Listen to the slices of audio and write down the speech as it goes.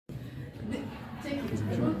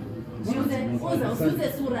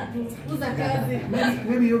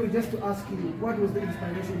Maybe you just to ask you, what was the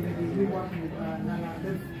inspiration maybe you working with Nana,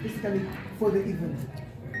 basically for the event?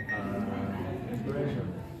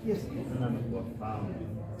 Inspiration? Yes. Nana was found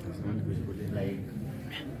like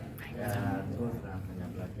because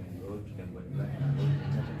I'm black and gold, you can go black and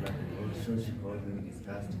gold, so she called me, we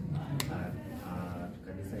discussed to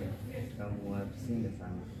decide to come to sing the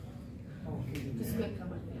song.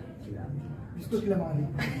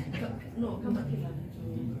 No, come back.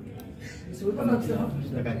 So we're going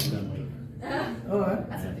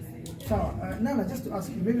so, Nana, just to ask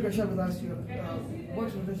you, maybe you can share with us your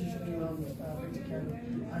what relationship do you have with Kyallo,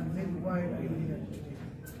 and maybe why are you here today?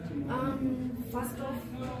 First off,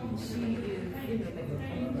 she is in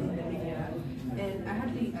the media, and I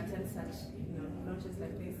hardly attend such launches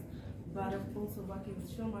like this. But I'm also working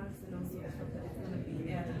with Showmax, and also the fact that it's going to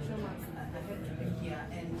be aired on Showmax. I have to be here,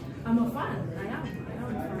 and I'm a fan. I am a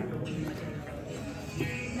fan.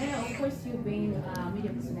 Now, of course, you being a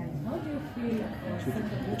media personality, how do you feel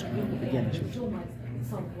Showmax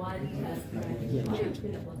so wide? How do you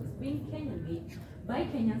feel about this? Being Kenyan made by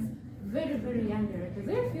Kenyans, very, very young directors.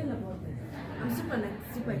 How do you feel about this? I'm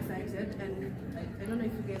super excited, and I don't know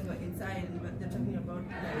if you guys were inside, but they're talking about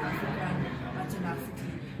African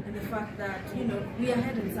tenacity and the fact that we are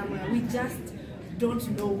heading somewhere. We just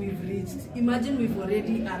don't know we've reached. Imagine we've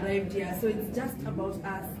already arrived here. So it's just about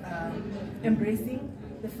us embracing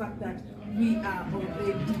the fact that we are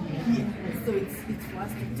already here. So it's for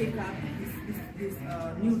us to take up these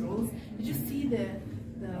new roles. Did you see the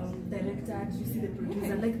director, did you see the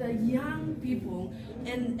producer, like the young people,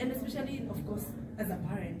 and especially, of course, as a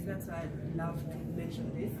parent, that's why I love to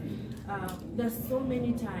mention this. There's so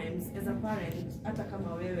many times as a parent, hata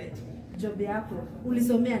kama wewe, job yako,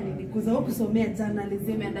 ulisomea nini, kuza ukusomea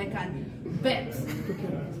journalism, and I can bet.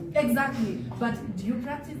 Exactly, but do you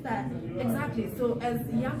practice that? Exactly, so as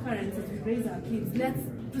young parents, as we raise our kids,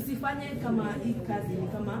 tusifanye kama hii kazi ni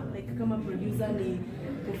kama producer ni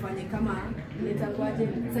kufanye kama nitakuaje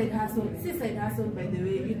side hustle. See, side hustle, by the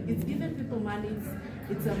way, it's giving people money.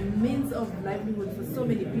 It's a means of livelihood for so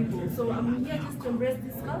many people. So I'm here just to embrace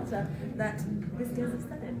this culture that this guys have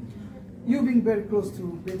started. You've been very close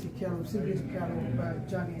to Betty Kyallo, seen Betty Kyallo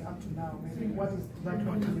journey up to now. Maybe what is that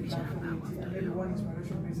one you like for Owiti, and maybe one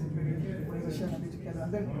inspiration based maybe organization of Betty Kyallo.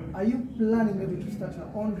 And then, are you planning maybe to start your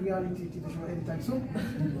own reality TV show anytime soon?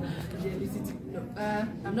 No,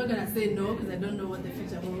 I'm not gonna say no because I don't know what the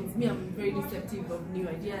future holds. Me, I'm very receptive of new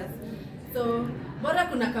ideas. So, bora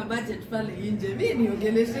kuna ka budget pale inje. Me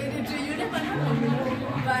niongelesheni tu, you never know.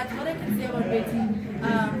 But what I can say about Betty,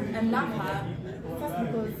 I love her first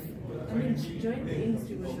because I mean, she joined the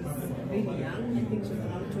industry when she was really young. I think she was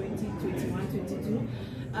around 20, 21, 22.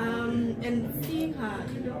 And seeing her,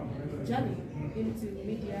 journey into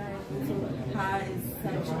media, and also her is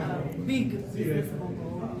such a big business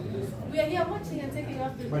mogul. We are here watching and taking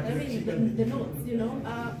off the notes,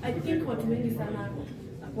 I think what wengi sana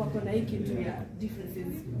wako na hii kitu ya differences.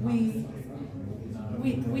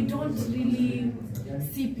 We don't really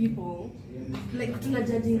see people like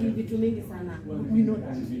tunajudging vitu mingi sana. We know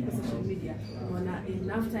that on social media.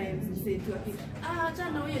 Enough times we say to a kid,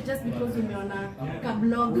 achana huyo just because umeona ka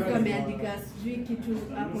blog kameandika sijui kitu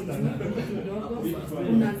hapo juu kidogo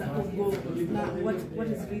unaanza kugo na what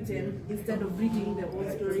is written instead of reading the whole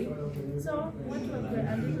story. So what was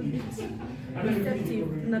a little bit receptive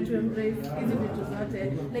not to embrace hizi vitu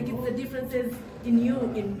zote. Like it's the differences in you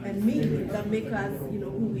and me that make us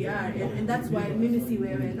who we are, and that's why mimi si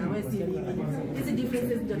wewe na wewe si mimi. These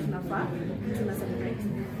differences that tunafaa tuna celebrate.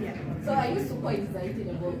 Yeah. So are you super excited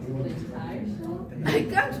about the time? I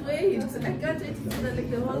can't wait. I can't wait to see like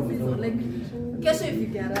the whole season. Like kesho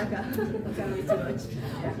ifike haraka. I can't wait to watch.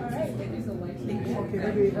 Yeah. All right. Thank you so much. Thank you. Okay,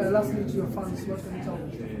 maybe lastly to your fans, what can you tell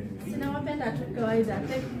them? Sinawapenda tu kawaida.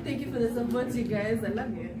 Thank you for the support, you guys. I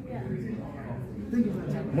love you. Yeah. Thank you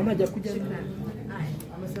very much. Mbona hajakuja? Shukran.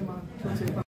 Amesema